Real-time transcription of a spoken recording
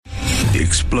The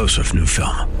explosive new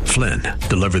film, Flynn,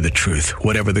 deliver the truth,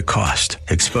 whatever the cost,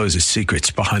 exposes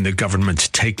secrets behind the government's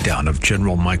takedown of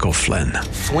General Michael Flynn.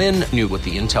 Flynn knew what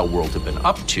the intel world had been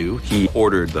up to. He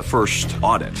ordered the first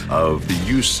audit of the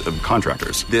use of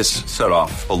contractors. This set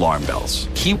off alarm bells.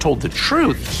 He told the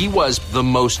truth. He was the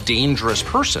most dangerous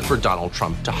person for Donald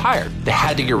Trump to hire. They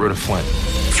had to get rid of Flynn.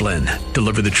 Flynn,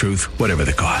 deliver the truth, whatever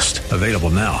the cost. Available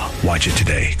now. Watch it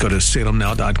today. Go to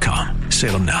salemnow.com.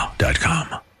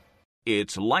 salemnow.com.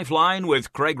 It's Lifeline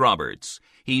with Craig Roberts.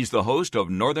 He's the host of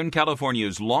Northern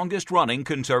California's longest-running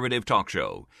conservative talk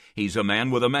show. He's a man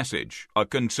with a message, a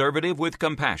conservative with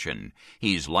compassion.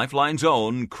 He's Lifeline's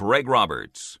own Craig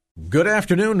Roberts. Good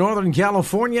afternoon, Northern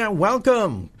California.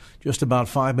 Welcome. Just about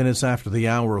 5 minutes after the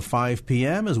hour of 5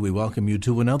 p.m. as we welcome you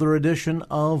to another edition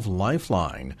of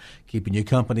Lifeline, keeping you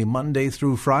company Monday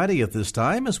through Friday at this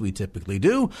time, as we typically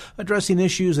do, addressing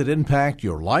issues that impact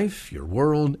your life, your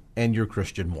world, and your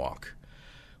Christian walk.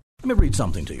 Let me read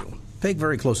something to you. Pay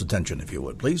very close attention, if you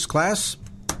would, please. Class,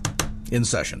 in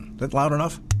session. Is that loud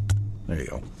enough? There you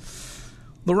go.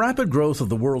 The rapid growth of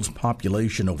the world's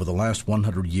population over the last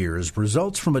 100 years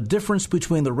results from a difference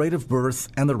between the rate of birth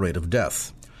and the rate of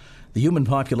death. The human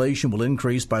population will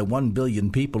increase by 1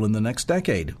 billion people in the next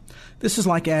decade. This is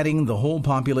like adding the whole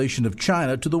population of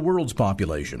China to the world's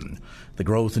population. The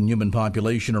growth in human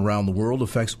population around the world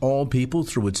affects all people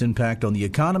through its impact on the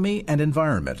economy and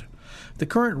environment. The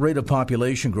current rate of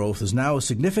population growth is now a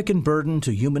significant burden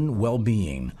to human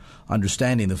well-being.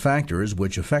 Understanding the factors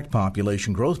which affect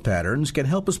population growth patterns can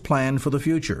help us plan for the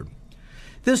future.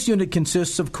 This unit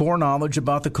consists of core knowledge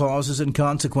about the causes and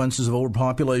consequences of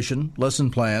overpopulation,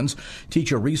 lesson plans,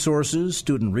 teacher resources,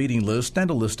 student reading list, and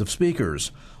a list of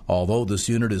speakers. Although this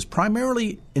unit is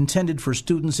primarily intended for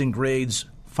students in grades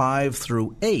 5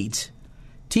 through 8,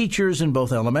 teachers in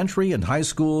both elementary and high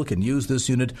school can use this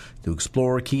unit to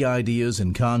explore key ideas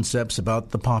and concepts about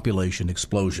the population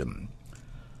explosion.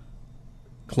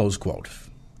 Close quote.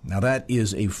 Now that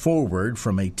is a foreword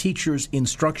from a teacher's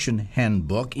instruction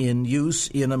handbook in use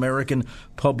in American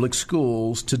public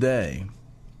schools today.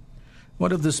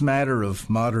 What of this matter of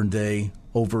modern-day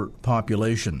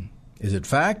overpopulation? Is it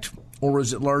fact, or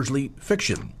is it largely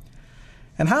fiction?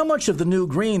 And how much of the new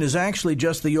green is actually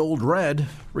just the old red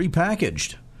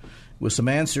repackaged? With some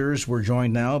answers, we're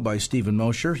joined now by Stephen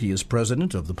Mosher. He is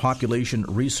president of the Population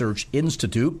Research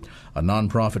Institute, a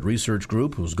nonprofit research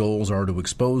group whose goals are to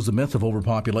expose the myth of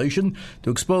overpopulation,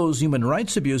 to expose human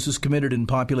rights abuses committed in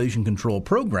population control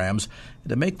programs, and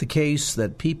to make the case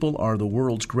that people are the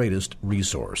world's greatest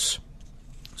resource.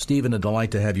 Stephen, a delight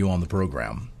to have you on the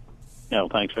program. Yeah, well,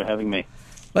 thanks for having me.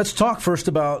 Let's talk first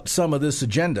about some of this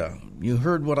agenda. You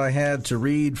heard what I had to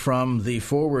read from the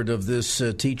foreword of this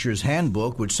teacher's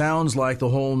handbook, which sounds like the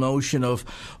whole notion of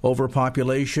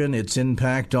overpopulation, its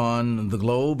impact on the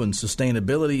globe, and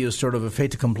sustainability is sort of a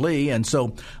fait accompli. And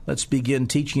so let's begin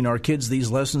teaching our kids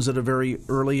these lessons at a very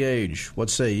early age. What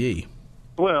say ye?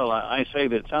 Well, I say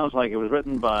that it sounds like it was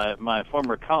written by my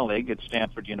former colleague at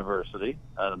Stanford University,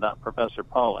 Professor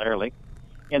Paul Ehrlich,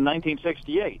 in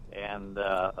 1968. And,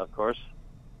 of course,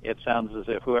 it sounds as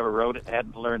if whoever wrote it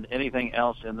hadn't learned anything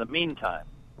else in the meantime,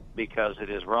 because it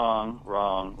is wrong,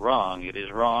 wrong, wrong. It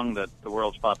is wrong that the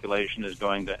world's population is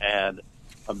going to add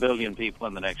 1 billion people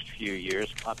in the next few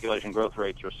years. Population growth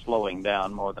rates are slowing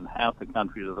down. More than half the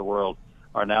countries of the world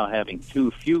are now having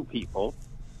too few people,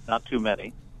 not too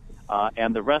many.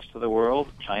 And the rest of the world,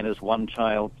 China's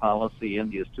one-child policy,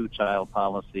 India's two-child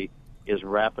policy, is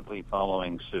rapidly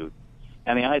following suit.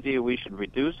 And the idea we should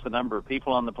reduce the number of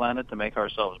people on the planet to make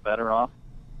ourselves better off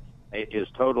is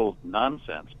total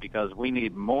nonsense, because we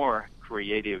need more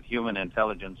creative human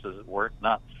intelligences at work,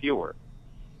 not fewer.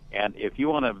 And if you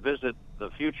want to visit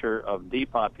the future of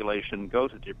depopulation, go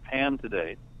to Japan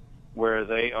today, where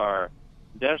they are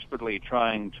desperately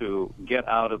trying to get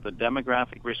out of the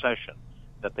demographic recession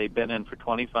that they've been in for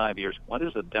 25 years. What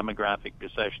is a demographic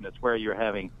recession? It's where you're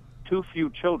having too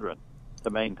few children to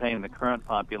maintain the current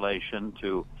population,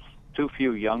 to too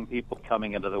few young people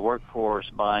coming into the workforce,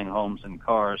 buying homes and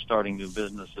cars, starting new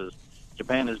businesses.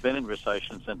 Japan has been in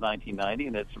recession since 1990,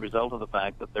 and it's a result of the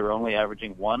fact that they're only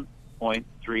averaging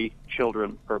 1.3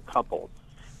 children per couple,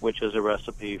 which is a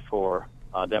recipe for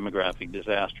demographic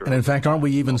disaster. And in fact, aren't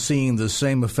we even seeing the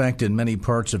same effect in many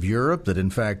parts of Europe, that in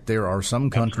fact there are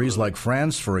some countries like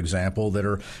France, for example, that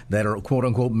are quote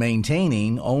unquote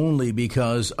maintaining only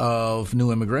because of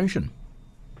new immigration?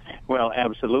 Well,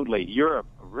 absolutely. Europe,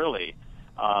 really,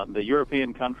 the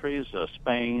European countries,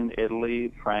 Spain,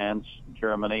 Italy, France,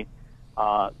 Germany,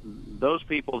 those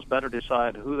peoples better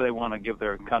decide who they want to give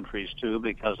their countries to,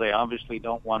 because they obviously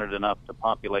don't want it enough to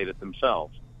populate it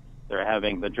themselves. They're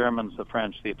having, the Germans, the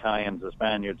French, the Italians, the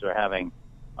Spaniards are having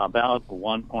about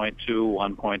 1.2,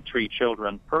 1.3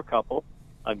 children per couple.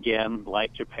 Again,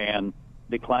 like Japan,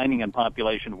 declining in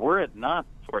population. Were it not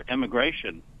for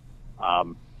immigration,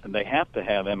 and they have to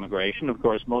have immigration. Of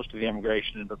course, most of the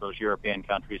immigration into those European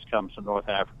countries comes from North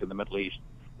Africa, the Middle East,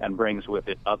 and brings with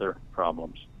it other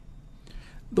problems.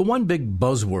 The one big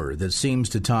buzzword that seems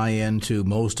to tie into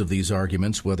most of these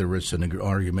arguments, whether it's an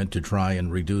argument to try and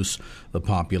reduce the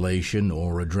population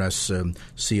or address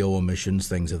CO emissions,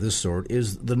 things of this sort,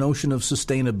 is the notion of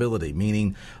sustainability,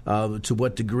 meaning to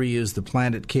what degree is the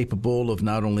planet capable of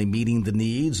not only meeting the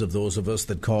needs of those of us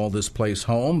that call this place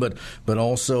home, but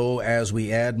also as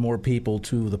we add more people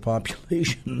to the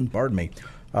population, pardon me,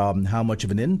 how much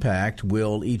of an impact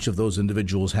will each of those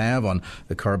individuals have on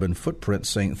the carbon footprint,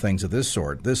 things of this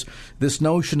sort? This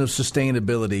notion of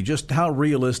sustainability, just how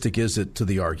realistic is it to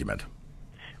the argument?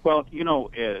 Well,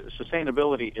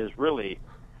 sustainability is really,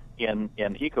 in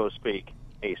eco-speak,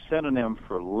 a synonym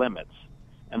for limits.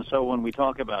 And so when we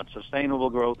talk about sustainable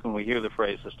growth, when we hear the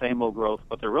phrase sustainable growth,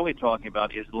 what they're really talking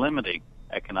about is limiting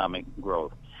economic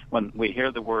growth. When we hear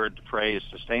the phrase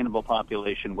sustainable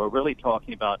population, we're really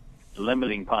talking about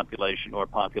limiting population or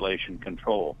population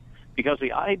control. Because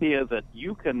the idea that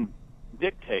you can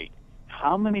dictate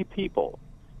how many people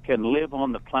can live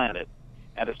on the planet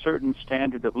at a certain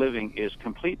standard of living is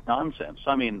complete nonsense.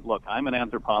 I mean, look, I'm an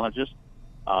anthropologist.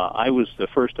 I was the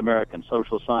first American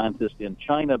social scientist in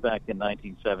China back in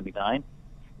 1979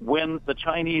 when the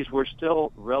Chinese were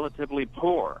still relatively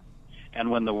poor. And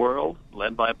when the world,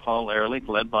 led by Paul Ehrlich,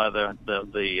 led by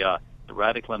the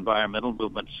radical environmental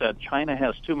movement, said China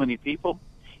has too many people,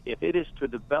 if it is to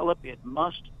develop, it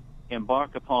must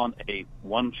embark upon a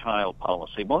one-child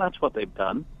policy. Well, that's what they've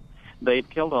done. They've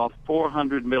killed off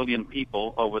 400 million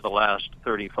people over the last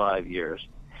 35 years.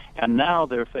 And now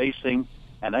they're facing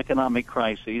an economic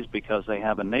crisis because they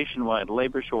have a nationwide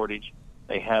labor shortage.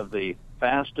 They have the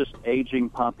fastest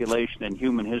aging population in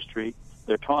human history.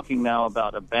 They're talking now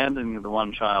about abandoning the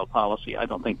one-child policy. I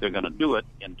don't think they're going to do it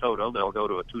in total. They'll go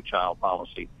to a two-child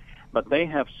policy. But they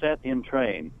have set in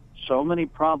train so many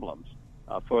problems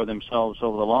for themselves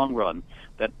over the long run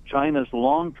that China's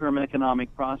long-term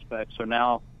economic prospects are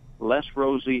now less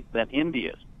rosy than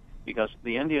India's, because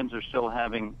the Indians are still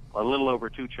having a little over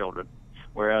 2 children,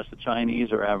 whereas the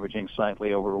Chinese are averaging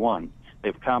slightly over 1.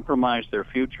 They've compromised their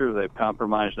future. They've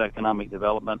compromised economic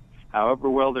development. However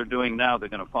well they're doing now, they're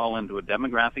going to fall into a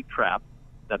demographic trap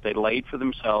that they laid for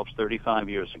themselves 35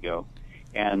 years ago,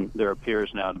 and there appears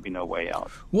now to be no way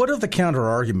out. What of the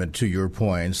counter-argument to your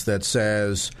points that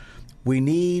says we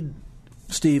need,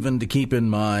 Stephen, to keep in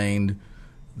mind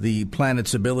the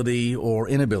planet's ability or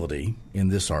inability in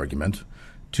this argument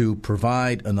to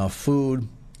provide enough food,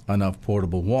 enough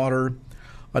potable water,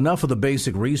 enough of the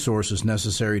basic resources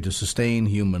necessary to sustain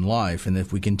human life. And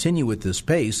if we continue at this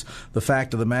pace, the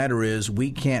fact of the matter is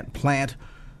we can't plant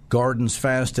gardens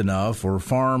fast enough or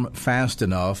farm fast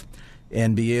enough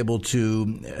and be able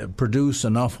to produce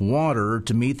enough water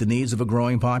to meet the needs of a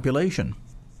growing population.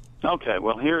 Okay,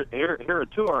 well, here are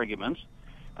two arguments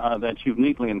that you've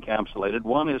neatly encapsulated.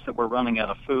 One is that we're running out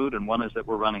of food, and one is that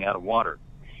we're running out of water.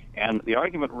 And the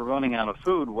argument we're running out of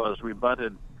food was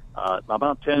rebutted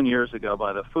about 10 years ago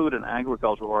by the Food and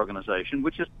Agriculture Organization,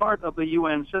 which is part of the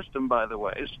UN system, by the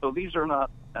way. So these are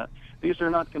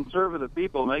not conservative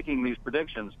people making these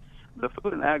predictions. The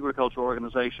Food and Agriculture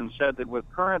Organization said that with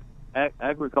current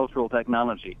agricultural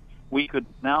technology, we could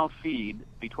now feed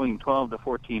between 12 to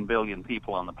 14 billion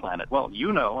people on the planet. Well,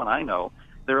 you know, and I know,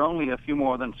 there are only a few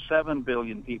more than 7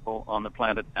 billion people on the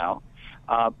planet now.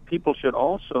 People should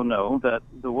also know that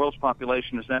the world's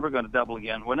population is never going to double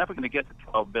again. We're never going to get to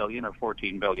 12 billion or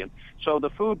 14 billion. So the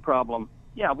food problem,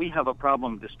 yeah, we have a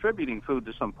problem distributing food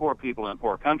to some poor people in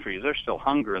poor countries. There's still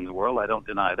hunger in the world. I don't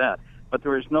deny that. But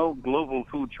there is no global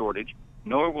food shortage,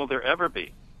 nor will there ever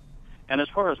be. And as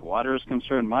far as water is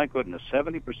concerned, my goodness,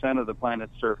 70% of the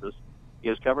planet's surface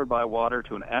is covered by water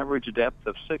to an average depth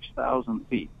of 6,000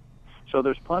 feet. So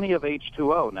there's plenty of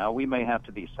H2O. Now, we may have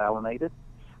to desalinate it.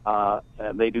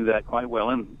 They do that quite well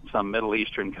in some Middle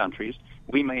Eastern countries.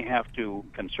 We may have to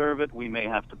conserve it. We may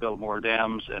have to build more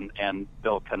dams and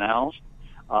build canals.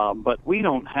 But we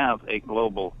don't have a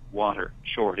global water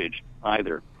shortage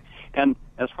either. And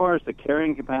as far as the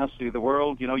carrying capacity of the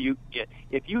world, you know,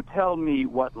 if you tell me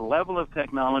what level of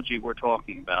technology we're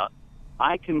talking about,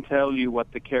 I can tell you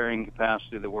what the carrying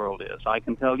capacity of the world is. I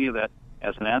can tell you that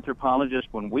as an anthropologist,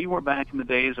 when we were back in the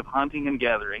days of hunting and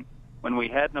gathering, when we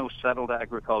had no settled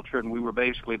agriculture and we were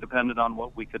basically dependent on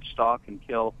what we could stalk and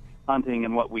kill hunting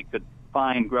and what we could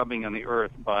find grubbing on the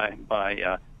earth by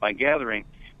gathering,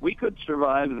 we could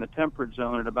survive in the temperate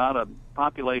zone at about a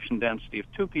population density of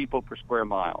 2 people per square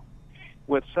mile.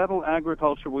 With settled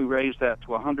agriculture, we raised that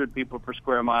to 100 people per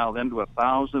square mile, then to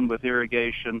 1,000 with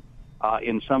irrigation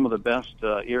in some of the best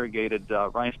irrigated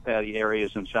rice paddy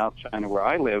areas in South China, where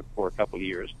I lived for a couple of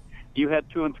years. You had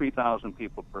 2,000 and 3,000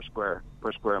 people per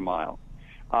square mile.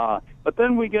 But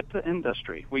then we get to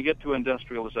industry. We get to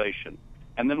industrialization.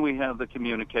 And then we have the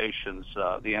communications,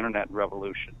 the internet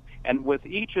revolution. And with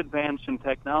each advance in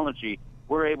technology,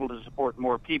 we're able to support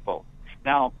more people.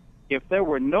 Now, if there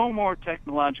were no more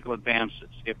technological advances,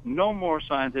 if no more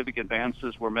scientific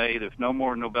advances were made, if no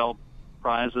more Nobel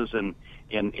Prizes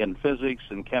in physics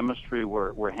and chemistry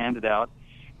were handed out,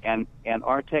 and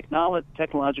our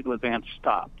technological advance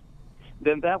stopped,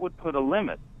 then that would put a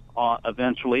limit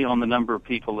eventually on the number of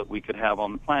people that we could have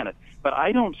on the planet. But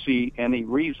I don't see any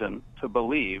reason to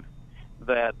believe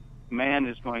that man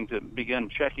is going to begin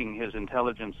checking his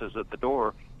intelligences at the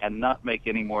door and not make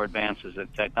any more advances in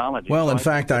technology. Well, in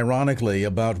fact, ironically,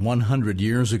 about 100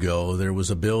 years ago, there was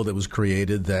a bill that was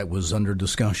created that was under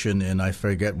discussion, and I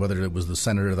forget whether it was the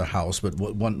Senate or the House, but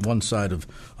one side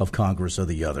of Congress or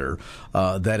the other,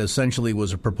 that essentially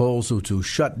was a proposal to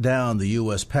shut down the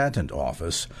U.S. Patent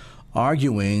Office,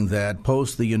 arguing that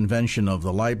post the invention of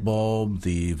the light bulb,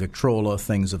 the Victrola,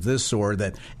 things of this sort,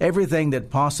 that everything that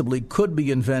possibly could be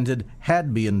invented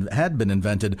had been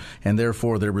invented, and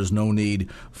therefore there was no need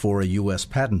for a U.S.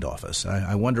 Patent Office.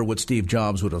 I wonder what Steve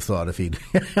Jobs would have thought if he'd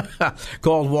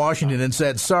called Washington and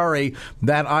said, sorry,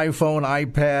 that iPhone,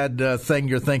 iPad thing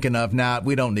you're thinking of,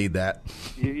 we don't need that.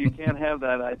 You can't have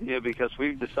that idea because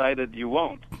we've decided you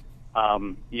won't.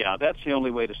 That's the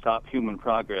only way to stop human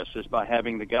progress is by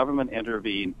having the government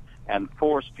intervene and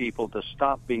force people to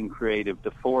stop being creative, to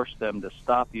force them to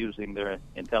stop using their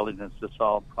intelligence to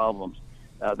solve problems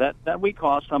that we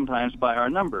cause sometimes by our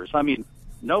numbers. I mean,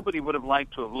 nobody would have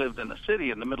liked to have lived in a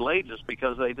city in the Middle Ages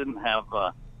because they didn't have,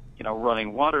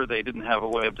 running water. They didn't have a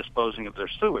way of disposing of their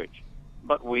sewage.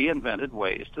 But we invented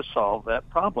ways to solve that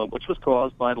problem, which was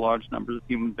caused by large numbers of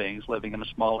human beings living in a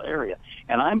small area.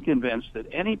 And I'm convinced that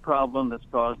any problem that's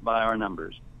caused by our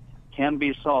numbers can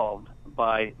be solved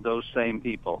by those same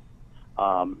people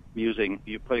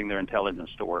putting their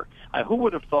intelligence to work. Who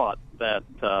would have thought that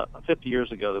 50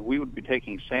 years ago that we would be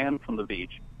taking sand from the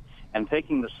beach and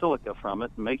taking the silica from it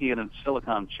and making it into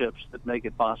silicon chips that make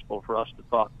it possible for us to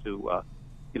talk to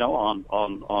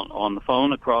on the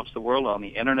phone across the world, on the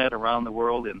internet around the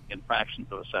world in fractions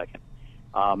of a second.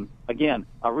 Again,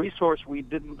 a resource we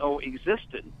didn't know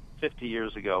existed 50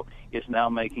 years ago is now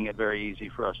making it very easy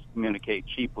for us to communicate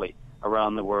cheaply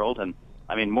around the world. And,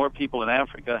 I mean, more people in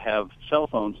Africa have cell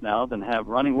phones now than have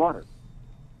running water.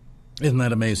 Isn't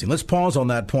that amazing? Let's pause on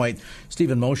that point.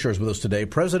 Stephen Mosher is with us today,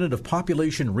 president of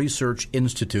Population Research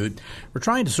Institute. We're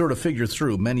trying to sort of figure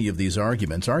through many of these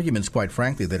arguments, quite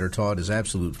frankly, that are taught as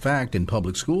absolute fact in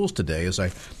public schools today, as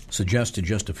I suggested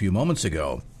just a few moments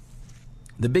ago.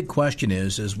 The big question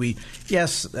is I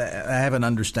have an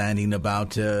understanding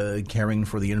about caring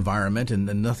for the environment, and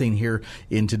nothing here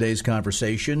in today's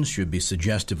conversation should be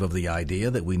suggestive of the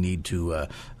idea that we need to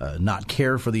not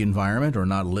care for the environment or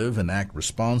not live and act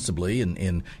responsibly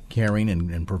in caring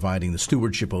and providing the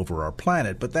stewardship over our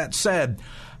planet. But that said,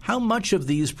 how much of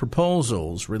these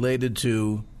proposals related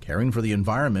to caring for the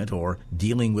environment or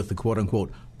dealing with the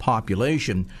quote-unquote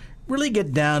population really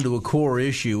get down to a core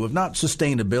issue of not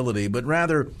sustainability, but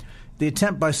rather the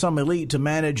attempt by some elite to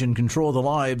manage and control the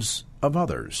lives of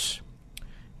others?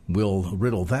 We'll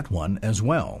riddle that one as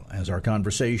well as our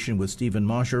conversation with Stephen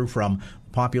Mosher from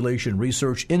Population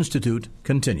Research Institute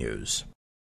continues.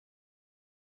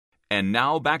 And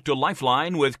now back to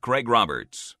Lifeline with Craig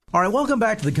Roberts. All right, welcome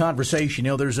back to the conversation.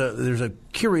 There's a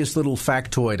curious little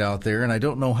factoid out there, and I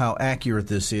don't know how accurate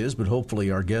this is, but hopefully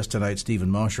our guest tonight, Stephen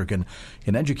Mosher, can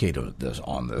educate us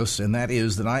on this. And that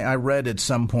is that I read at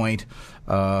some point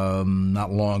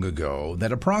not long ago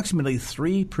that approximately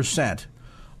 3%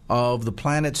 of the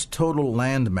planet's total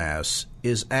land mass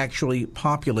is actually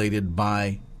populated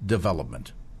by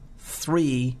development.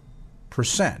 3%.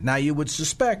 Now, you would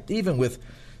suspect, even with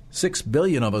 6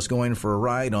 billion of us going for a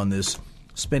ride on this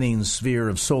spinning sphere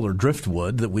of solar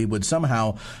driftwood, that we would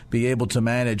somehow be able to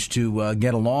manage to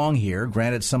get along here.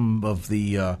 Granted, some of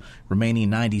the remaining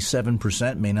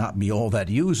 97% may not be all that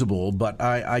usable, but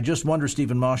I just wonder,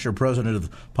 Stephen Mosher, president of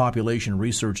the Population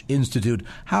Research Institute,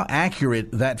 how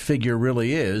accurate that figure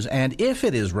really is, and if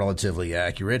it is relatively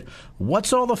accurate,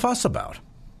 what's all the fuss about?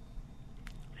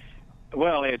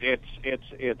 Well,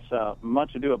 it's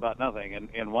much ado about nothing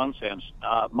in one sense.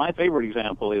 My favorite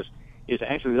example is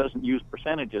actually doesn't use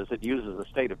percentages. It uses the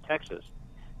state of Texas.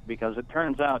 because it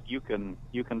turns out you can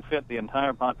fit the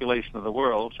entire population of the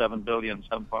world,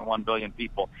 7.1 billion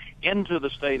people, into the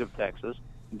state of Texas,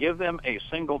 give them a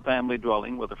single-family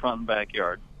dwelling with a front and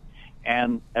backyard,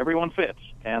 and everyone fits,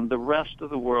 and the rest of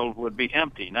the world would be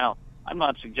empty. Now, I'm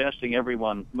not suggesting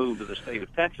everyone move to the state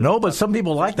of Texas. No, but some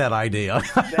people like that idea.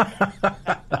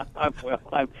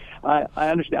 Well, I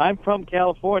understand. I'm from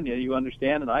California, you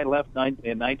understand, and I left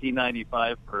in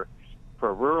 1995 for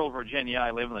rural Virginia. I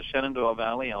live in the Shenandoah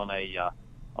Valley on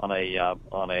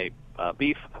a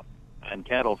beef and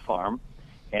cattle farm,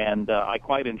 and I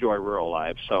quite enjoy rural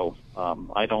life. So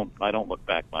I don't look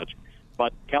back much.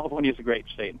 But California is a great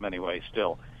state in many ways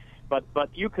still. But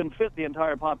you can fit the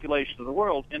entire population of the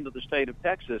world into the state of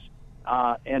Texas,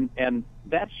 and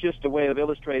that's just a way of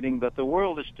illustrating that the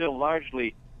world is still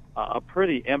largely a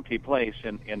pretty empty place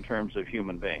in terms of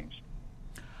human beings.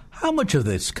 How much of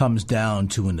this comes down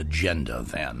to an agenda,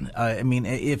 then? I mean,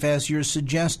 if, as you're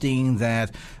suggesting,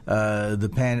 that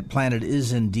the planet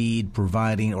is indeed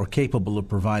providing or capable of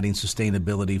providing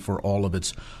sustainability for all of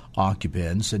its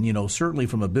occupants, and, certainly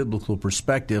from a biblical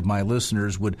perspective, my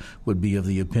listeners would be of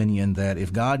the opinion that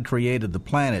if God created the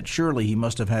planet, surely he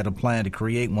must have had a plan to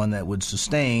create one that would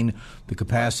sustain the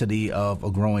capacity of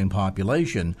a growing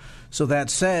population. So that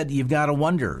said, you've got to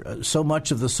wonder, so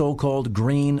much of the so-called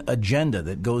green agenda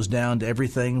that goes down to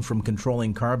everything from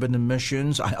controlling carbon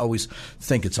emissions. I always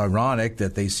think it's ironic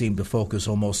that they seem to focus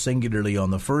almost singularly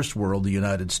on the first world, the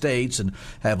United States, and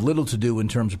have little to do in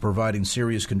terms of providing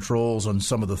serious controls on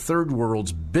some of the third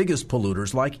world's biggest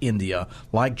polluters like India,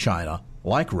 like China,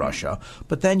 like Russia.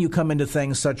 But then you come into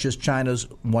things such as China's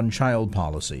one-child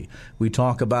policy. We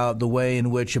talk about the way in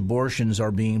which abortions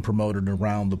are being promoted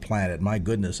around the planet. My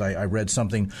goodness, I read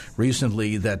something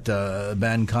recently that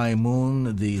Ban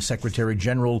Ki-moon, the Secretary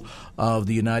General of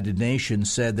the United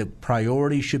Nations, said that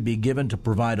priority should be given to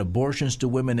provide abortions to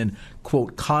women in,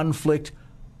 quote,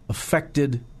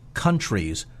 conflict-affected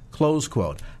countries, close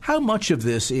quote. How much of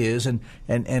this is, and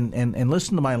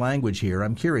listen to my language here,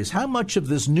 I'm curious, how much of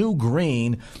this new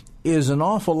green is an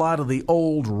awful lot of the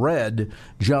old red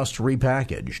just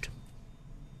repackaged?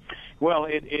 Well,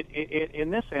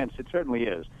 in this sense, it certainly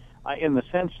is. In the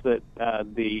sense that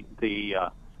the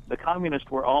communists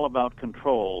were all about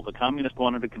control. The communists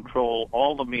wanted to control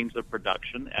all the means of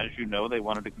production. As you know, they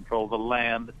wanted to control the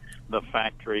land, the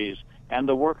factories, and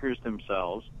the workers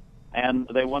themselves. And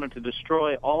they wanted to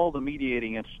destroy all the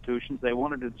mediating institutions. They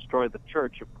wanted to destroy the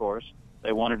church, of course.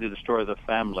 They wanted to destroy the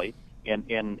family. In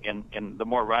the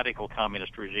more radical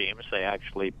communist regimes, they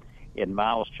actually, in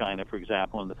Mao's China, for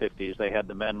example, in the 50s, they had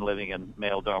the men living in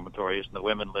male dormitories and the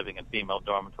women living in female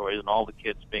dormitories, and all the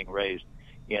kids being raised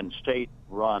in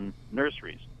state-run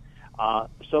nurseries.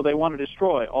 So they want to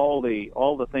destroy all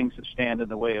the things that stand in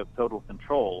the way of total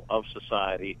control of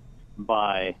society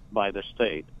by the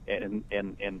state, in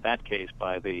that case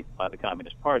by the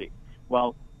Communist Party.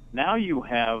 Well, now you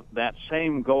have that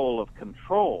same goal of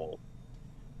control,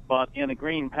 but in a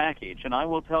green package. And I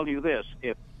will tell you this: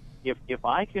 if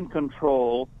I can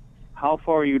control how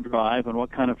far you drive and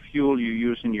what kind of fuel you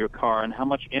use in your car and how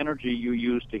much energy you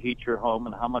use to heat your home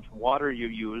and how much water you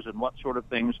use and what sort of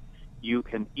things you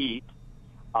can eat,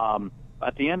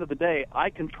 at the end of the day,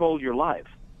 I control your life.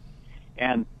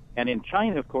 And in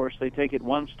China, of course, they take it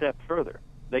one step further.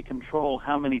 They control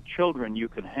how many children you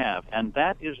can have, and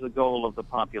that is the goal of the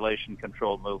population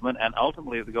control movement, and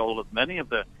ultimately the goal of many of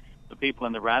the people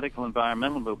in the radical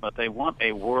environmental movement. They want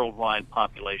a worldwide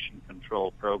population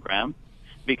control program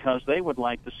because they would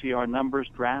like to see our numbers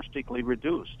drastically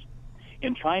reduced.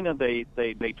 In China, they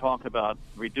talk about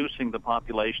reducing the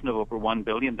population of over 1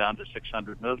 billion down to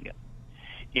 600 million.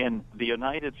 In the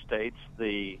United States,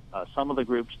 some of the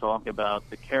groups talk about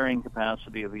the carrying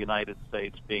capacity of the United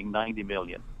States being 90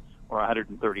 million or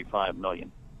 135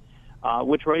 million,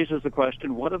 which raises the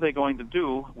question, what are they going to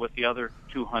do with the other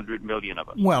 200 million of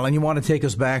us? Well, and you want to take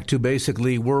us back to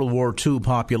basically World War II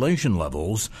population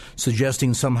levels,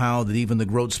 suggesting somehow that even the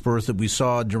growth spurt that we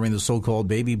saw during the so-called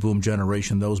baby boom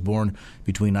generation, those born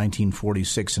between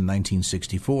 1946 and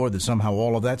 1964, that somehow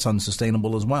all of that's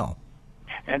unsustainable as well.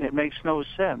 And it makes no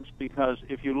sense because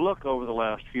if you look over the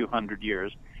last few hundred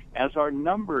years, as our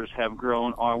numbers have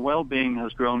grown, our well-being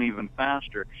has grown even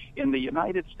faster. In the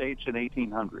United States in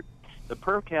 1800, the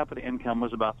per capita income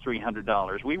was about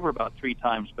 $300. We were about 3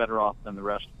 times better off than the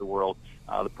rest of the world.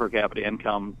 The per capita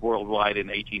income worldwide in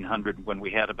 1800, when we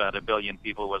had about 1 billion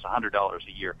people, was $100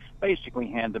 a year,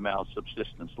 basically hand-to-mouth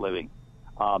subsistence living.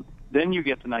 Then you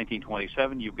get to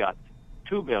 1927, you've got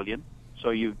 2 billion. So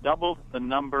you've doubled the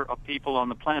number of people on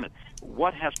the planet.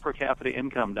 What has per capita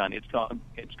income done? It's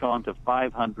gone to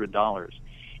 $500.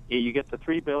 You get to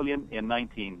 $3 billion in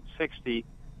 1960,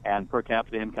 and per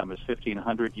capita income is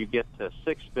 $1,500. You get to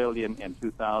 $6 billion in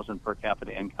 2000. Per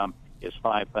capita income is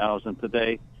 $5,000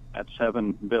 today. At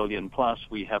 $7 billion plus,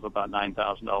 we have about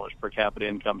 $9,000 per capita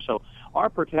income. So our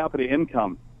per capita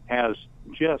income has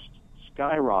just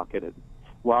skyrocketed,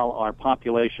 while our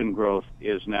population growth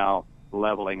is now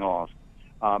leveling off.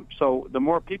 So the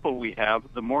more people we have,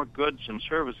 the more goods and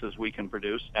services we can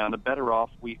produce, and the better off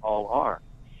we all are.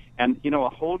 And, a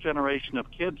whole generation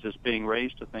of kids is being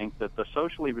raised to think that the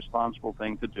socially responsible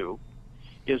thing to do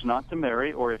is not to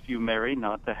marry, or if you marry,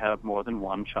 not to have more than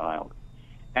one child.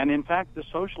 And in fact, the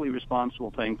socially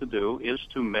responsible thing to do is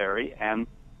to marry and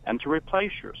to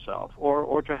replace yourself,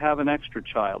 or to have an extra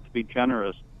child, to be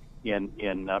generous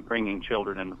in bringing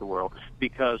children into the world,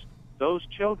 because those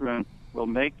children will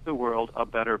make the world a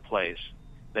better place.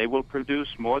 They will produce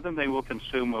more than they will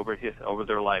consume over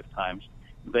their lifetimes.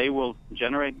 They will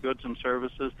generate goods and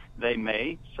services. They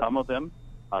may, some of them,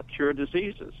 cure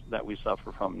diseases that we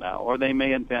suffer from now, or they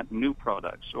may invent new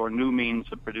products or new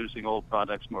means of producing old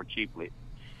products more cheaply.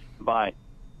 By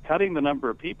cutting the number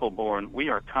of people born, we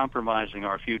are compromising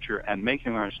our future and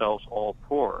making ourselves all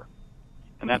poorer.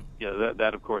 And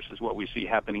that, of course, is what we see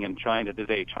happening in China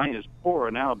today. China is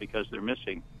poorer now because they're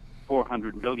missing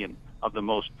 400 million of the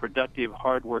most productive,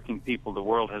 hardworking people the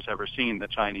world has ever seen, the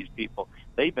Chinese people.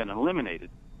 They've been eliminated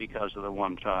because of the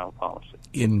one-child policy.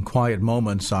 In quiet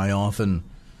moments, I often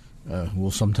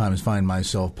will sometimes find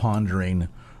myself pondering,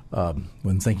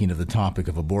 when thinking of the topic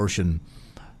of abortion,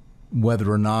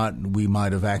 whether or not we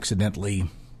might have accidentally,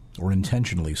 or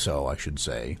intentionally so, I should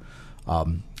say,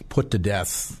 put to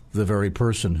death the very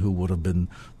person who would have been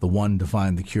the one to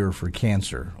find the cure for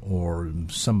cancer, or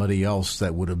somebody else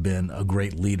that would have been a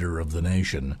great leader of the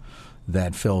nation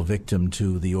that fell victim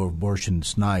to the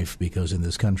abortionist knife, because in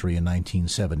this country in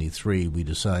 1973 we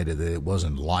decided that it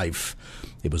wasn't life,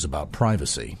 it was about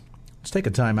privacy. Let's take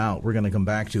a time out. We're going to come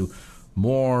back to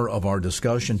more of our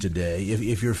discussion today.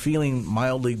 If you're feeling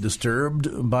mildly disturbed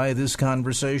by this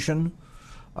conversation,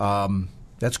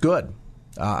 that's good.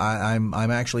 I'm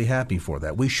actually happy for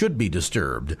that. We should be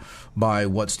disturbed by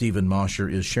what Stephen Mosher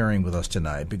is sharing with us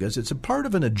tonight, because it's a part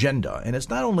of an agenda, and it's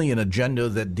not only an agenda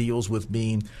that deals with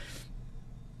being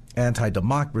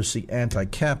anti-democracy,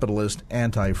 anti-capitalist,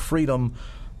 anti-freedom,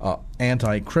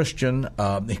 anti-Christian.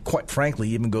 It quite frankly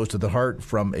even goes to the heart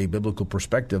from a biblical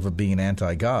perspective of being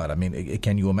anti-God. I mean,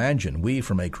 can you imagine? We,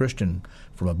 from a Christian,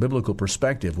 from a biblical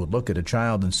perspective, would look at a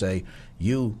child and say,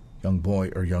 you, young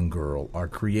boy or young girl, are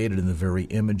created in the very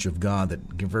image of God, that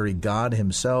very God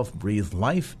himself breathed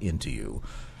life into you,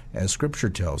 as Scripture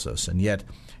tells us. And yet,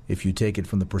 if you take it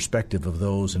from the perspective of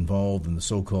those involved in the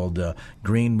so-called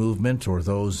green movement, or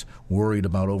those worried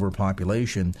about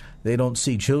overpopulation, they don't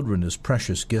see children as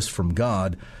precious gifts from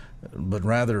God, but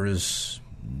rather as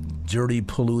dirty,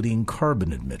 polluting carbon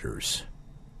emitters.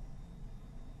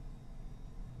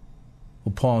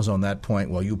 We'll pause on that point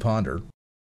while you ponder.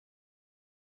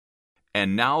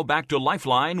 And now back to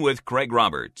Lifeline with Craig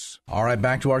Roberts. All right,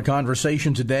 back to our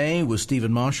conversation today with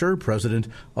Stephen Mosher, president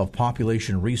of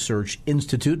Population Research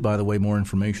Institute. By the way, more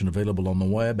information available on the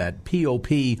web at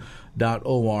pop.org.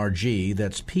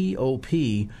 That's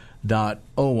pop.org.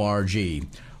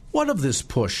 What of this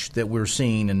push that we're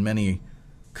seeing in many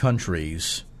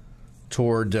countries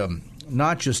toward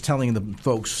not just telling the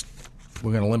folks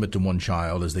we're going to limit to one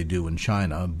child, as they do in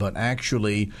China, but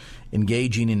actually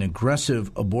engaging in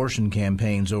aggressive abortion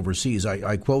campaigns overseas?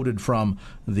 I quoted from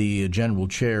the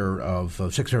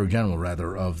Secretary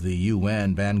General of the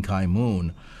UN, Ban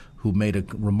Ki-moon, who made a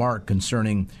remark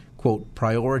concerning, quote,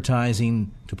 prioritizing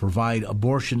to provide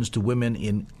abortions to women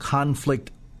in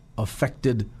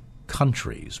conflict-affected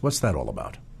countries. What's that all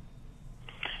about?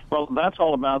 Well, that's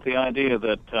all about the idea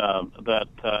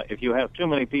that if you have too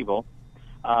many people,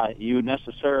 you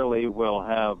necessarily will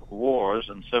have wars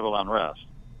and civil unrest.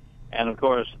 And, of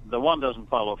course, the one doesn't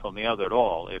follow from the other at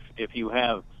all. If you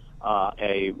have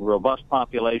a robust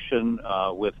population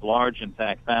with large,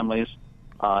 intact families,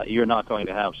 you're not going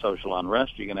to have social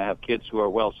unrest. You're going to have kids who are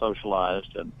well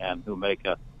socialized and who make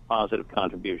a positive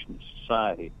contribution to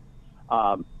society.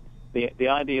 The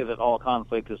idea that all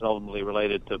conflict is ultimately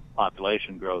related to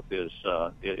population growth is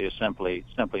simply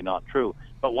not true.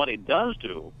 But what it does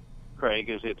do, Craig,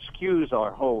 is it skews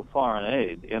our whole foreign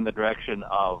aid in the direction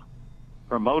of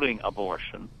promoting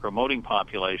abortion, promoting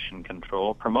population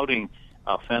control, promoting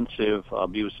offensive,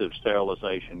 abusive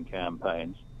sterilization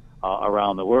campaigns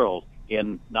around the world.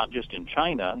 Not just in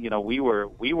China. You know, we were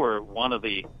one of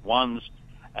the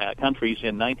countries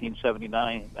in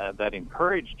 1979 that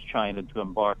encouraged China to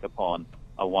embark upon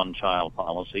a one-child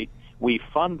policy. We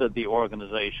funded the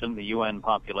organization, the UN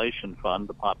Population Fund,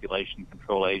 the population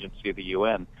control agency of the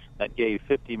UN, that gave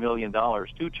 $50 million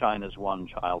to China's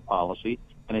one-child policy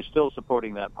and is still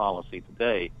supporting that policy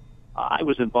today. I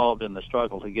was involved in the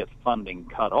struggle to get funding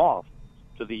cut off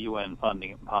to the UN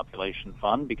funding population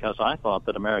fund because I thought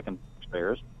that American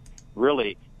taxpayers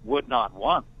really would not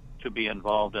want to be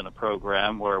involved in a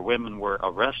program where women were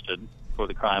arrested for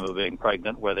the crime of being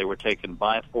pregnant, where they were taken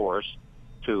by force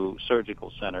to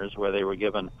surgical centers, where they were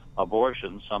given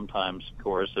abortions, sometimes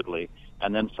coercively,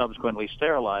 and then subsequently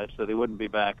sterilized so they wouldn't be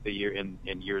back in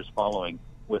years following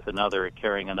with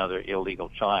carrying another illegal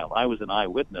child. I was an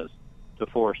eyewitness to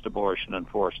forced abortion and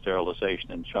forced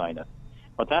sterilization in China.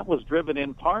 But that was driven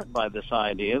in part by this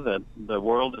idea that the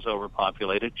world is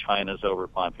overpopulated, China's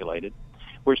overpopulated.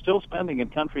 We're still spending in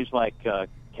countries like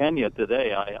Kenya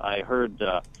today. I heard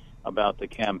about the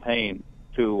campaign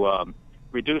to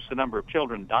reduce the number of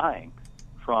children dying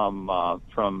from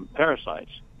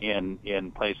parasites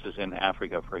in places in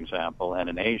Africa, for example, and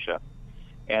in Asia.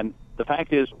 And the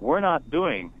fact is, we're not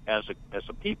doing as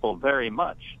a people very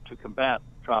much to combat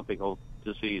tropical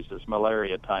diseases,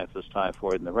 malaria, typhus,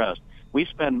 typhoid, and the rest. We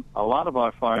spend a lot of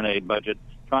our foreign aid budget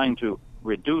trying to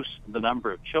reduce the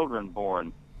number of children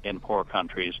born in poor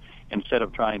countries instead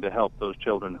of trying to help those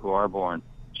children who are born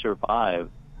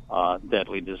survive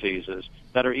deadly diseases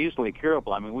that are easily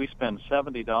curable. I mean, we spend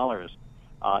 $70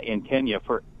 in Kenya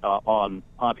on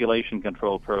population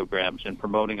control programs and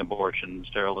promoting abortion and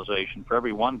sterilization for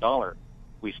every $1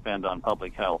 we spend on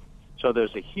public health. So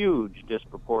there's a huge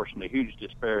disproportion, a huge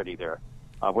disparity there.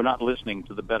 We're not listening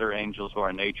to the better angels of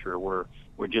our nature. We're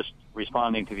just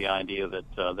responding to the idea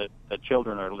that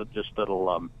children are just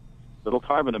little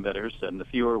carbon emitters, and the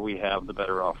fewer we have, the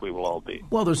better off we will all be.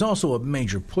 Well, there's also a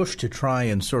major push to try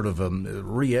and sort of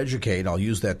re-educate, I'll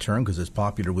use that term because it's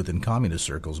popular within communist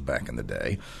circles back in the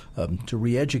day, to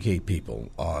re-educate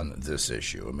people on this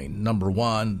issue. I mean, number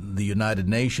one, the United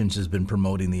Nations has been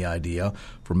promoting the idea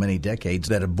for many decades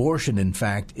that abortion, in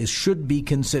fact, should be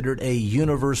considered a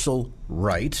universal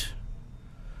right.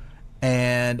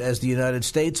 And as the United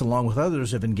States, along with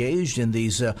others, have engaged in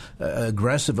these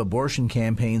aggressive abortion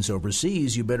campaigns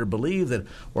overseas, you better believe that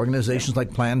organizations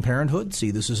like Planned Parenthood see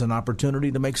this as an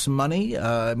opportunity to make some money.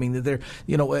 I mean, they're,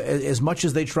 as much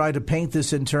as they try to paint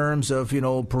this in terms of,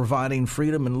 providing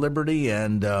freedom and liberty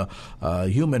and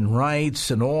human rights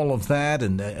and all of that,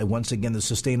 and once again, the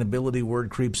sustainability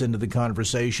word creeps into the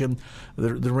conversation.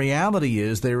 The reality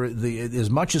is,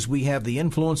 as much as we have the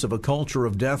influence of a culture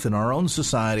of death in our own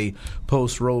society,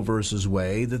 post Roe versus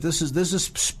Wade, that this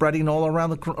is spreading all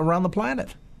around the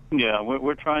planet. Yeah,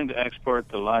 we're trying to export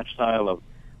the lifestyle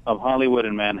of Hollywood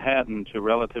and Manhattan to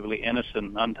relatively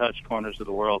innocent, untouched corners of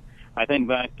the world. I think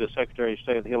back to Secretary of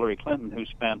State Hillary Clinton, who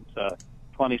spent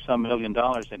 $20-some million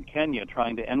in Kenya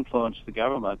trying to influence the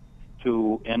government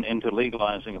into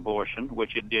legalizing abortion,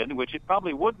 which it did, which it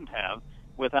probably wouldn't have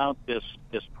without this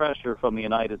pressure from the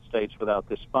United States, without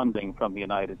this funding from the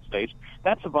United States.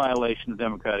 That's a violation of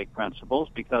democratic principles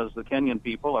because the Kenyan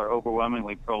people are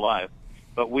overwhelmingly pro-life.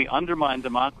 But we undermine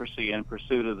democracy in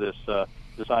pursuit of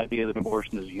this idea that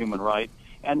abortion is a human right.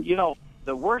 And,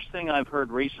 the worst thing I've heard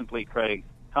recently, Craig,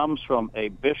 comes from a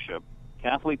bishop,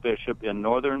 Catholic bishop in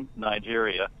northern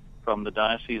Nigeria, from the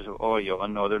Diocese of Oyo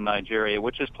in northern Nigeria,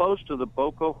 which is close to the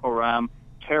Boko Haram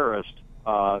terrorist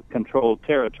controlled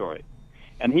territory.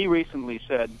 And he recently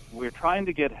said, we're trying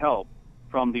to get help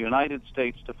from the United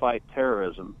States to fight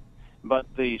terrorism, but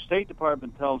the State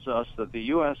Department tells us that the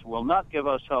U.S. will not give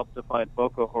us help to fight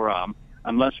Boko Haram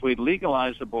unless we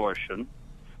legalize abortion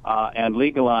and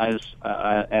legalize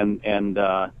and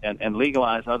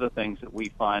legalize other things that we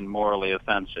find morally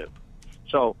offensive.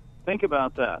 So think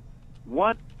about that.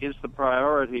 What is the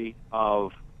priority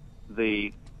of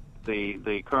the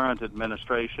current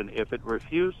administration if it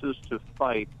refuses to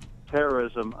fight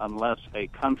terrorism unless a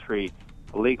country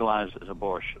legalizes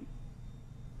abortion?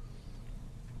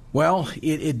 Well,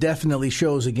 it definitely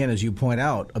shows, again, as you point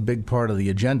out, a big part of the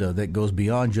agenda that goes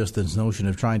beyond just this notion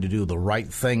of trying to do the right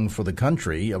thing for the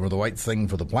country or the right thing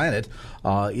for the planet.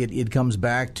 It comes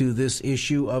back to this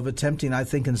issue of attempting, I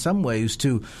think, in some ways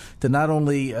to not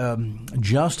only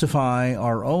justify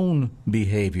our own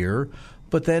behavior,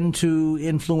 but then to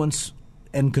influence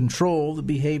and control the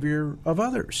behavior of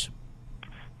others.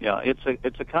 Yeah,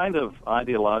 it's a kind of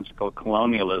ideological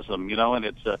colonialism, and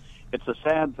it's a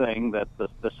sad thing that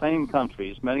the same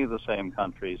countries, many of the same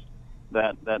countries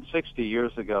that 60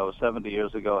 years ago, 70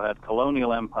 years ago had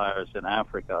colonial empires in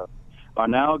Africa are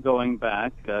now going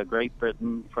back, Great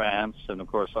Britain, France, and of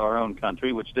course our own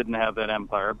country, which didn't have that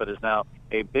empire but is now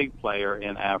a big player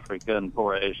in Africa and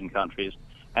poor Asian countries,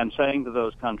 and saying to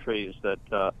those countries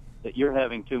that you're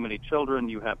having too many children,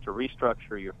 you have to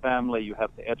restructure your family, you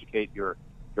have to educate your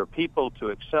people to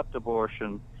accept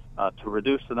abortion, to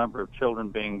reduce the number of children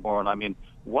being born. I mean,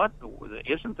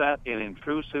 isn't that an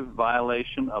intrusive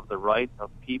violation of the right of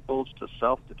peoples to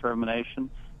self-determination,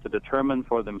 to determine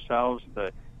for themselves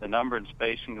the number and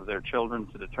spacing of their children,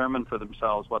 to determine for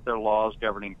themselves what their laws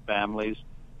governing families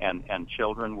and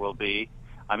children will be?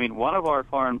 I mean, one of our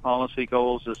foreign policy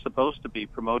goals is supposed to be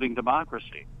promoting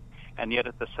democracy, and yet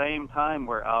at the same time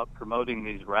we're out promoting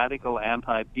these radical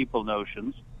anti-people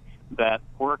notions that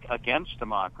work against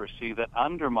democracy, that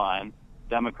undermine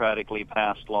democratically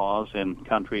passed laws in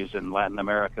countries in Latin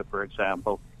America, for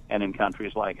example, and in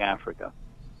countries like Africa.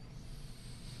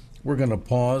 We're going to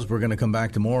pause. We're going to come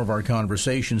back to more of our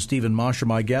conversation. Stephen Mosher,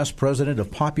 my guest, president of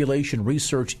Population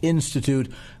Research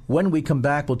Institute. When we come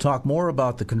back, we'll talk more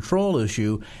about the control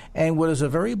issue and what is a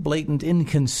very blatant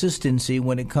inconsistency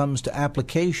when it comes to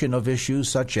application of issues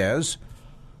such as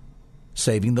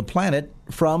saving the planet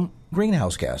from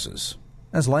greenhouse gases,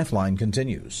 as Lifeline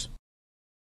continues.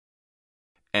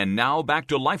 And now back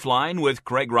to Lifeline with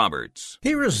Craig Roberts.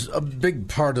 Here is a big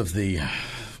part of the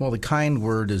kind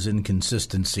word is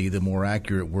inconsistency. The more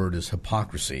accurate word is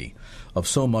hypocrisy of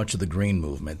so much of the green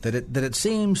movement, that it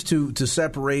seems to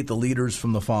separate the leaders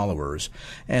from the followers.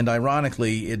 And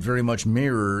ironically, it very much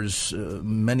mirrors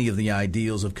many of the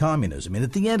ideals of communism. And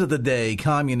at the end of the day,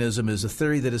 communism is a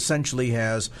theory that essentially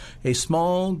has a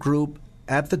small group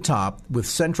at the top with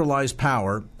centralized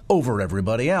power over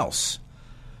everybody else.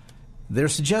 They're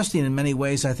suggesting in many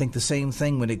ways, I think, the same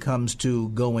thing when it comes to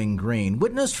going green.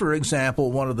 Witness, for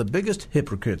example, one of the biggest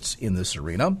hypocrites in this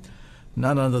arena,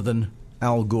 none other than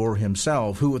Al Gore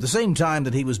himself, who at the same time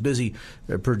that he was busy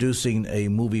producing a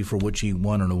movie for which he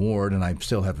won an award, and I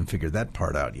still haven't figured that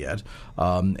part out yet,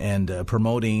 and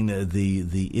promoting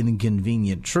the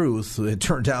inconvenient truth, it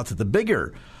turned out that the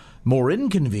bigger, more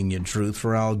inconvenient truth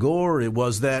for Al Gore, it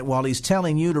was that while he's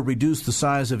telling you to reduce the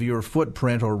size of your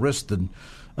footprint or risk the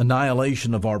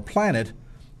annihilation of our planet,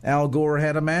 Al Gore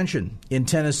had a mansion in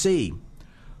Tennessee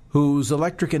whose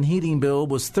electric and heating bill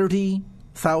was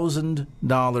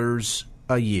 $30,000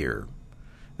 a year.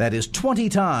 That is 20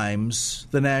 times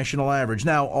the national average.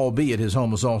 Now, albeit his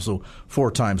home was also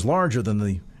 4 times larger than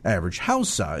the average house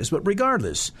size, but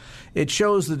regardless, it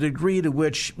shows the degree to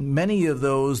which many of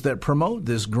those that promote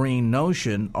this green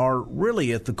notion are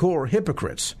really at the core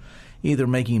hypocrites, either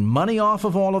making money off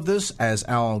of all of this, as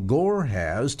Al Gore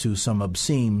has to some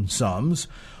obscene sums,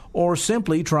 or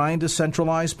simply trying to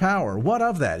centralize power. What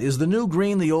of that? Is the new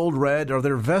green the old red? Are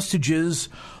there vestiges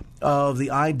of the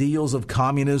ideals of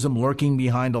communism lurking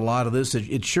behind a lot of this?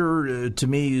 It sure, to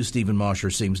me, Stephen Mosher,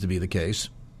 seems to be the case.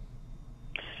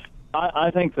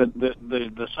 I think that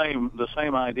the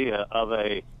same idea of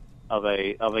a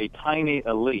tiny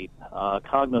elite,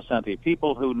 cognoscenti,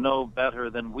 people who know better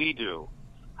than we do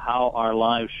how our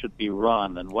lives should be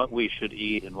run and what we should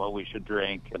eat and what we should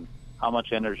drink and how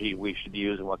much energy we should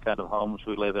use and what kind of homes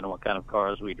we live in and what kind of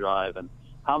cars we drive and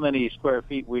how many square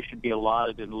feet we should be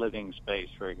allotted in living space,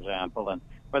 for example, and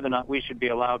whether or not we should be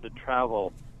allowed to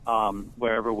travel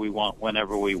wherever we want,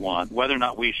 whenever we want, whether or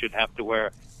not we should have to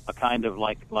wear a kind of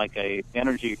like a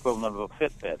energy equivalent of a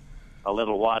Fitbit, a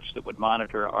little watch that would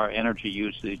monitor our energy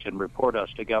usage and report us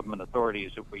to government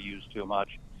authorities if we use too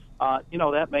much.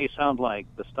 That may sound like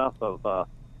the stuff of a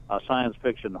science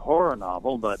fiction horror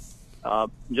novel, but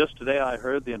just today I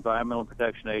heard the Environmental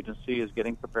Protection Agency is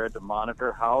getting prepared to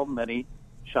monitor how many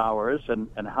showers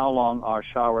and how long our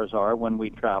showers are when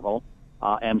we travel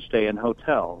and stay in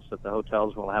hotels, that the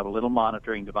hotels will have little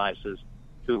monitoring devices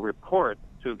to report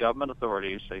to government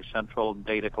authorities, a central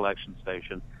data collection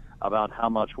station, about how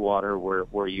much water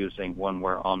we're using when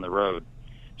we're on the road.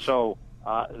 So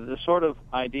the sort of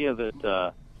idea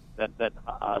that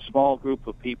a small group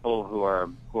of people who are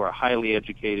highly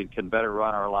educated can better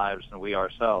run our lives than we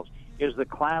ourselves is the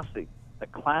classic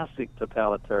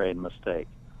totalitarian mistake.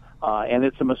 And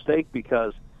it's a mistake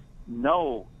because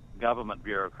no government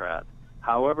bureaucrat,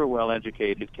 however well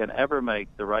educated, can ever make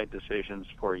the right decisions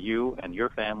for you and your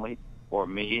family or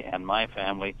me and my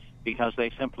family because they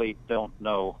simply don't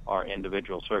know our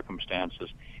individual circumstances.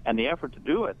 And the effort to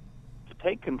do it, to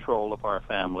take control of our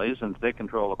families and to take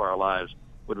control of our lives,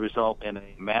 would result in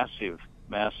a massive,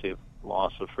 massive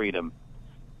loss of freedom.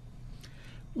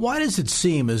 Why does it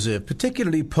seem as if,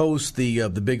 particularly post the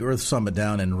big Earth Summit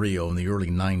down in Rio in the early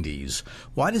 90s,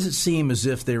 why does it seem as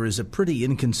if there is a pretty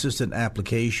inconsistent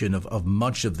application of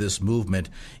much of this movement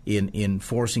in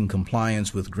forcing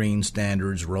compliance with green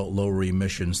standards, lower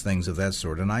emissions, things of that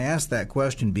sort? And I ask that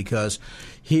question because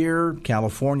here,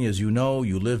 California, as you know,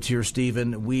 you lived here,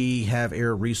 Stephen, we have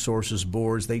air resources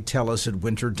boards. They tell us at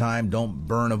wintertime, don't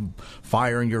burn a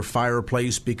fire in your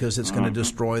fireplace because it's going to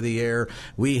destroy the air.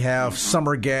 We have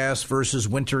summer gas versus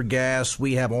winter gas.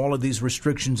 We have all of these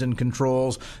restrictions and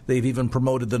controls. They've even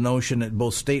promoted the notion that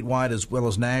both statewide as well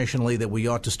as nationally that we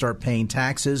ought to start paying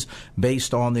taxes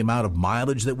based on the amount of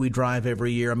mileage that we drive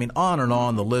every year. I mean, on and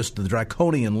on the list, the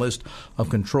draconian list of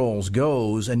controls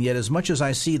goes. And yet, as much as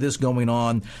I see this going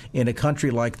on in a country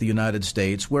like the United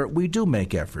States, where we do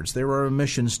make efforts, there are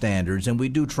emission standards, and we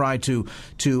do try to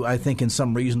I think, in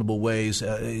some reasonable ways,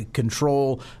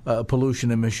 control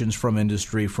pollution emissions from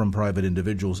industry, from private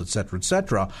individuals, et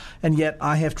cetera, and yet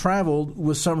I have traveled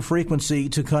with some frequency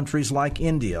to countries like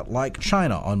India, like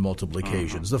China on multiple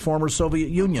occasions, the former Soviet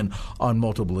Union on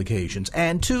multiple occasions,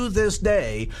 and to this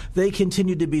day, they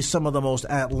continue to be some of the most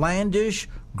outlandish,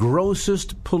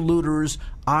 grossest polluters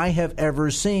I have ever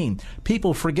seen.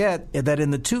 People forget that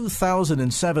in the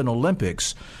 2007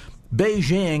 Olympics,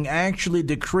 Beijing actually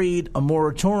decreed a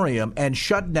moratorium and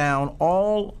shut down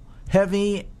all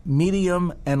heavy,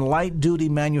 medium, and light-duty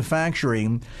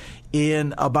manufacturing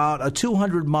in about a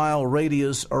 200-mile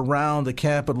radius around the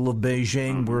capital of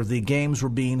Beijing, where the games were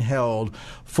being held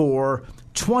for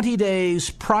 20 days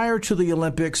prior to the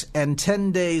Olympics and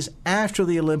 10 days after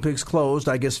the Olympics closed,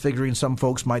 I guess figuring some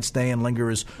folks might stay and linger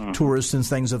as tourists and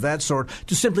things of that sort,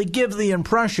 to simply give the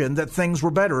impression that things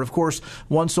were better. Of course,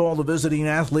 once all the visiting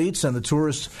athletes and the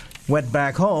tourists went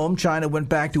back home, China went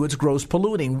back to its gross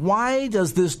polluting. Why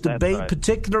does this debate,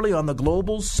 particularly on the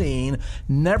global scene,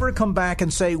 never come back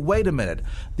and say, wait a minute,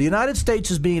 the United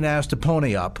States is being asked to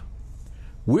pony up.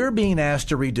 We're being asked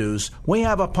to reduce. We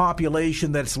have a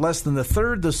population that's less than a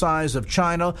third the size of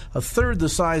China, a third the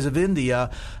size of India,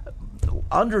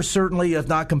 under certainly, if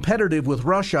not competitive with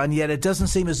Russia, and yet it doesn't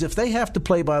seem as if they have to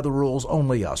play by the rules,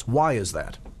 only us. Why is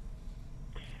that?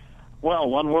 Well,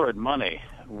 one word, money.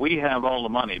 We have all the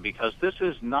money because this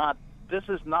is not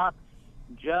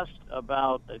just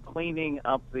about cleaning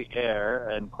up the air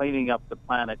and cleaning up the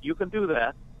planet. You can do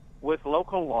that with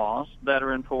local laws that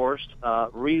are enforced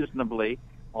reasonably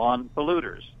on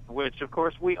polluters, which, of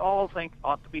course, we all think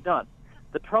ought to be done.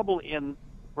 The trouble in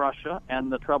Russia and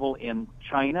the trouble in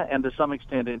China and to some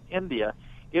extent in India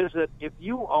is that if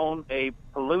you own a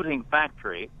polluting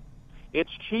factory, it's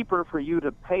cheaper for you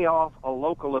to pay off a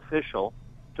local official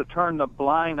to turn the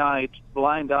blind eye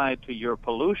to your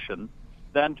pollution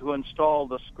than to install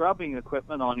the scrubbing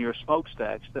equipment on your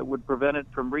smokestacks that would prevent it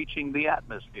from reaching the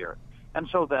atmosphere. And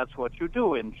so that's what you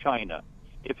do in China.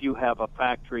 If you have a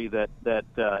factory that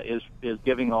is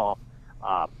giving off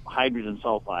hydrogen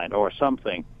sulfide or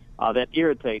something that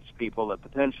irritates people, that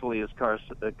potentially is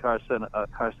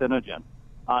carcinogen,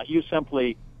 you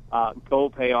simply go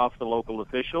pay off the local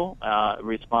official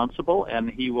responsible,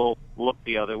 and he will look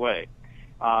the other way.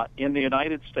 In the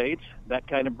United States, that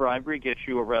kind of bribery gets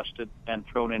you arrested and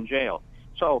thrown in jail.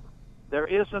 So there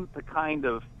isn't the kind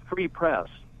of free press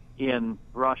in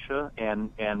Russia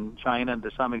and China and to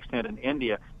some extent in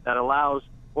India that allows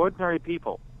ordinary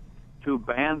people to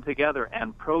band together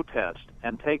and protest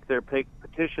and take their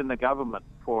petition the government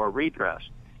for redress.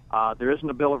 There isn't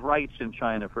a Bill of Rights in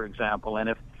China, for example, and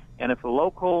if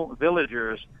local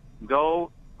villagers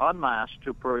go en masse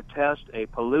to protest a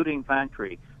polluting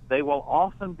factory, they will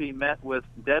often be met with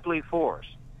deadly force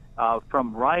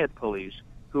from riot police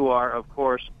who are, of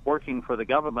course, working for the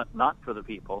government, not for the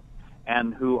people,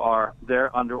 and who are there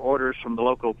under orders from the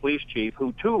local police chief,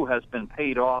 who too has been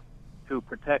paid off to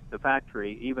protect the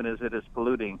factory, even as it is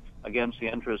polluting against the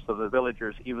interests of the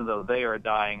villagers, even though they are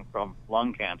dying from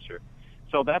lung cancer.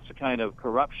 So that's the kind of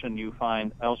corruption you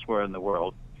find elsewhere in the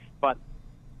world. But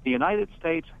the United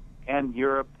States and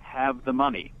Europe have the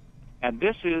money, and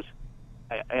this is,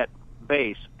 at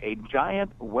base, a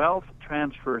giant wealth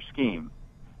transfer scheme,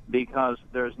 because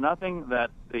there's nothing that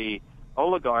the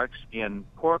oligarchs in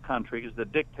poor countries, the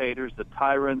dictators, the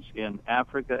tyrants in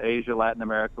Africa, Asia, Latin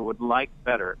America would like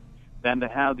better than to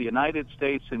have the United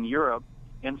States and Europe,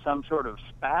 in some sort of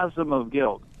spasm of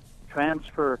guilt,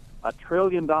 transfer $1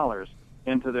 trillion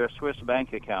into their Swiss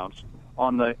bank accounts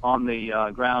on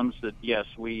the grounds that, yes,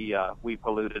 we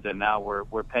polluted, and now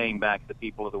we're paying back the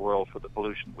people of the world for the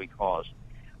pollution we caused.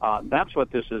 That's what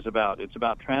this is about. It's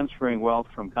about transferring wealth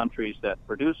from countries that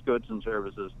produce goods and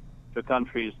services to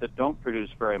countries that don't produce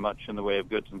very much in the way of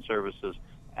goods and services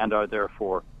and are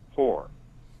therefore poor.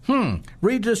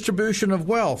 Redistribution of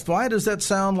wealth. Why does that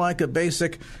sound like a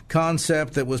basic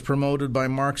concept that was promoted by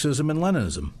Marxism and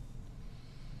Leninism?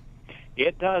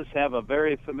 It does have a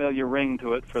very familiar ring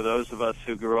to it for those of us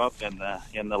who grew up in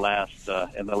the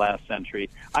last century.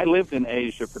 I lived in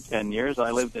Asia for 10 years.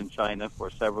 I lived in China for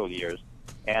several years,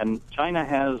 and China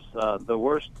has the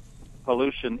worst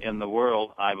pollution in the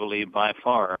world, I believe, by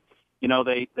far. You know,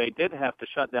 they did have to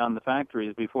shut down the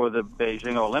factories before the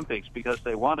Beijing Olympics because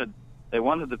they wanted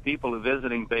the people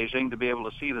visiting Beijing to be able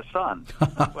to see the sun.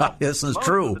 Well, this is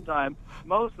true.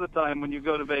 Most of the time when you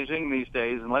go to Beijing these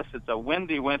days, unless it's a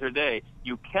windy winter day,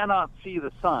 you cannot see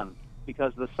the sun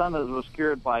because the sun is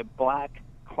obscured by black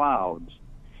clouds.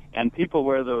 And people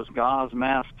wear those gauze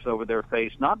masks over their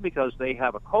face, not because they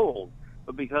have a cold,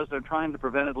 but because they're trying to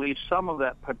prevent at least some of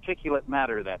that particulate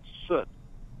matter, that soot,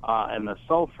 and the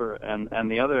sulfur and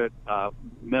the other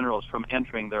minerals from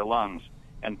entering their lungs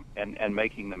and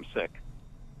making them sick.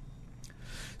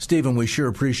 Stephen, we sure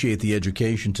appreciate the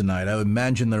education tonight. I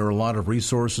imagine there are a lot of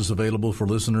resources available for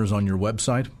listeners on your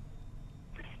website.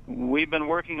 We've been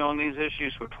working on these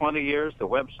issues for 20 years. The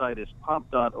website is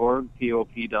pop.org,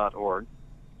 pop.org.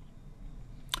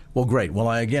 Well, great. Well,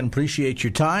 I again appreciate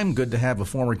your time. Good to have a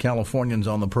former Californians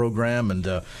on the program, and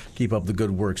keep up the good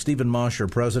work. Stephen Mosher,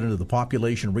 president of the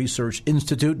Population Research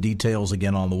Institute. Details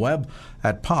again on the web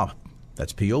at pop.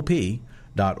 That's POP.org.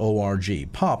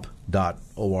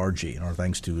 Pop.org. And our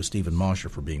thanks to Stephen Mosher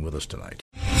for being with us tonight.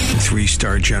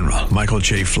 3-star General Michael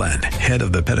J. Flynn, head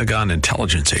of the Pentagon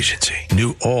Intelligence Agency,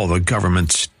 knew all the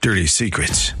government's dirty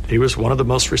secrets. He was one of the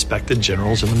most respected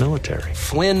generals in the military.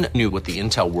 Flynn knew what the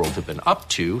intel world had been up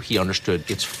to. He understood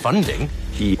its funding.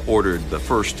 He ordered the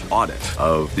first audit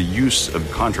of the use of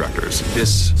contractors.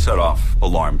 This set off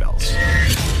alarm bells.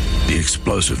 The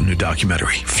explosive new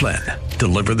documentary, Flynn,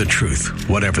 Deliver the Truth,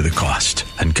 Whatever the Cost,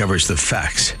 uncovers the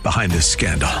facts behind this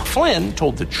scandal. Flynn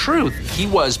told the truth. He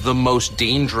was the most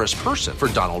dangerous person for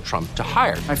Donald Trump to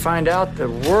hire. I find out the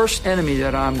worst enemy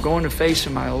that I'm going to face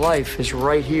in my life is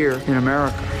right here in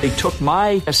America. They took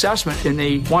my assessment and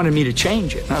they wanted me to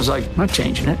change it. And I was like, I'm not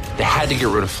changing it. They had to get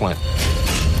rid of Flynn.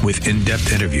 With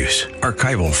in-depth interviews,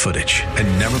 archival footage,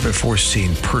 and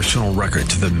never-before-seen personal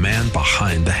records of the man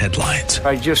behind the headlines.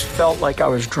 I just felt like I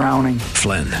was drowning.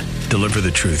 Flynn, Deliver the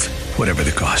Truth, Whatever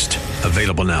the Cost.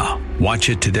 Available now.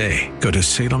 Watch it today. Go to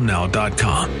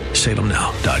salemnow.com.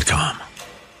 salemnow.com.